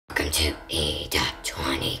Welcome to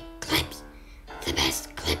E.20-clips, the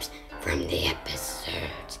best clips from the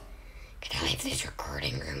episodes. Gotta leave this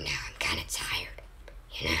recording room now, I'm kinda tired,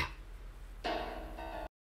 you know?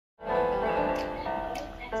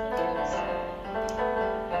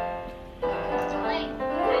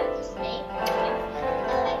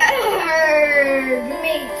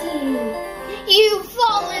 Matey, you've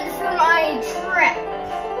fallen for my trap.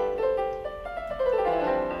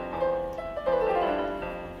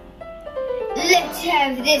 Let's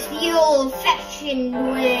have this the old-fashioned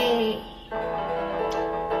way.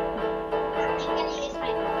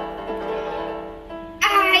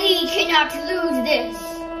 I cannot lose this,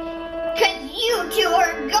 'cause you two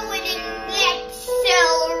are going in that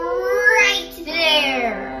cell right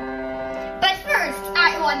there. But first,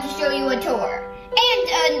 I want to show you a tour, and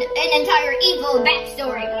an entire evil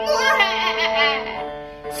backstory.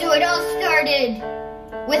 So it all started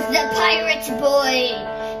with the pirate boy.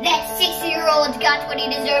 That 6-year-old got what he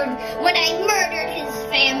deserved when I murdered his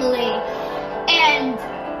family. And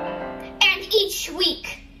each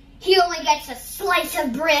week, he only gets a slice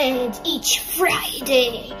of bread each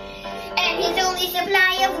Friday. And his only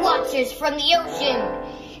supply of water is from the ocean.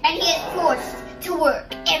 And he is forced to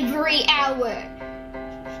work every hour.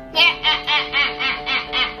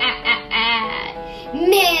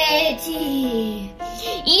 Matey,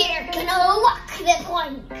 you're gonna walk the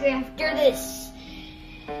plank after this.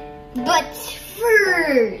 But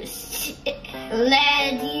first,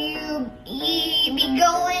 let you be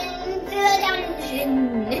going to the dungeon.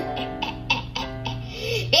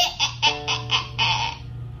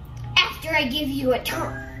 After I give you a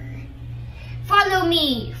tour. Follow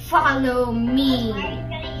me, follow me.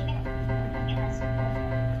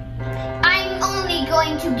 I'm only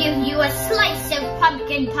going to give you a slice of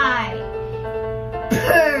pumpkin pie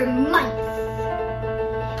per month.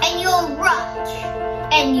 And you'll rot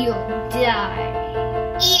and you'll die.